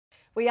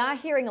We are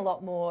hearing a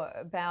lot more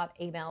about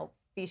email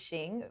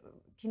phishing.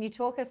 Can you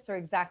talk us through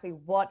exactly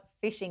what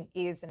phishing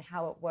is and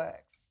how it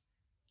works?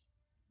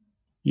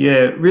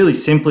 Yeah, really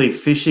simply,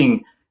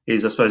 phishing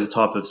is, I suppose, a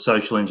type of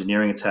social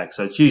engineering attack.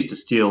 So it's used to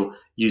steal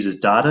users'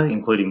 data,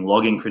 including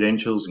login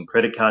credentials and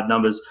credit card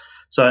numbers.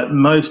 So it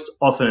most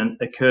often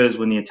occurs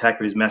when the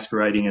attacker is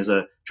masquerading as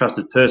a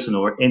trusted person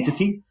or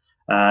entity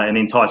and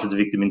entices the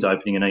victim into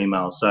opening an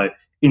email. So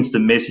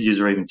instant messages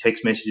or even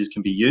text messages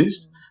can be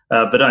used,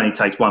 but it only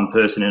takes one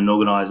person in an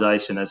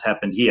organisation, as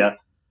happened here,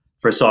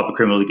 for a cyber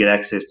criminal to get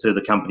access to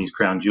the company's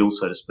crown jewels,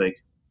 so to speak.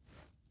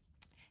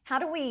 How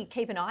do we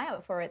keep an eye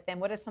out for it then?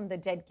 What are some of the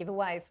dead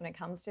giveaways when it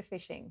comes to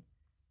phishing?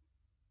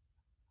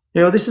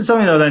 Yeah, well, this is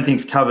something that I don't think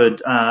is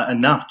covered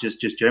enough,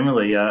 just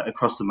generally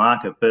across the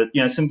market. But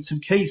some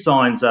key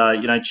signs are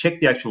check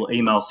the actual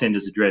email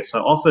sender's address.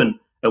 So often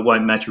it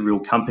won't match a real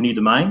company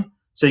domain.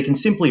 So you can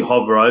simply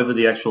hover over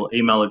the actual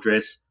email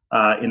address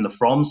in the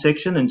from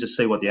section and just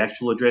see what the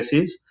actual address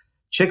is.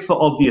 Check for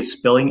obvious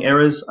spelling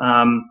errors.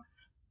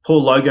 Poor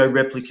logo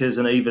replicas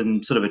and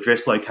even sort of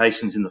address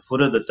locations in the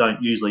footer that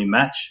don't usually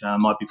match,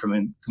 might be from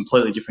a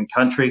completely different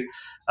country.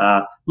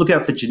 Look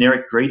out for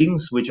generic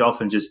greetings, which are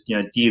often just,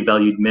 dear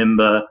valued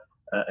member,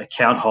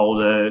 account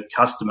holder,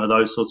 customer,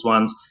 those sorts of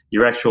ones.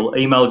 Your actual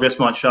email address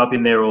might show up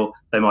in there, or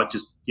they might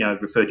just,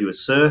 refer to you as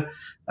sir.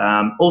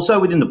 Also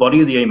within the body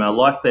of the email,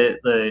 like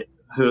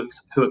who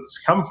it's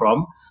come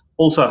from,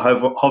 also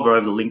hover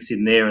over the links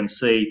in there and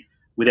see,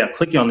 without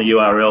clicking on the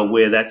URL,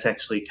 where that's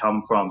actually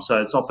come from.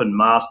 So it's often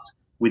masked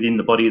within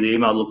the body of the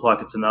email, look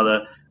like it's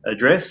another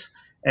address.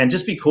 And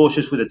just be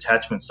cautious with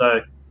attachments.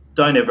 So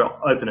don't ever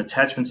open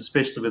attachments,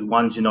 especially with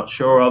ones you're not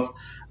sure of,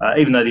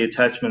 even though the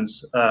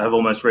attachments have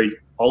almost reached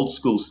old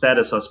school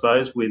status, I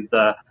suppose, with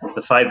the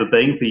favour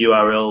being for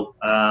URL,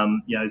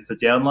 for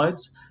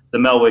downloads. The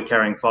malware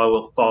carrying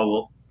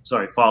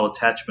file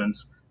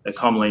attachments are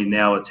commonly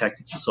now a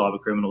tactic for cyber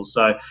criminals.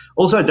 So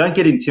also don't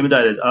get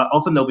intimidated.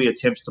 Often there'll be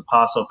attempts to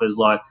pass off as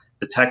like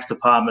the tax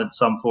department,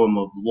 some form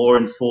of law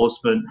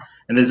enforcement,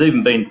 and there's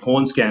even been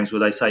porn scams where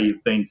they say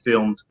you've been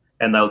filmed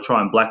and they'll try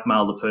and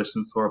blackmail the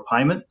person for a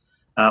payment.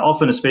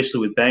 Often, especially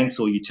with banks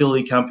or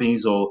utility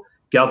companies or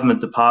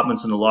government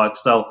departments and the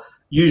likes, they'll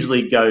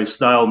usually go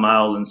snail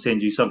mail and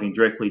send you something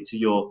directly to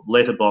your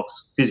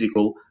letterbox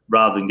physical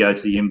rather than go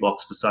to the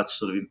inbox for such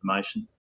sort of information.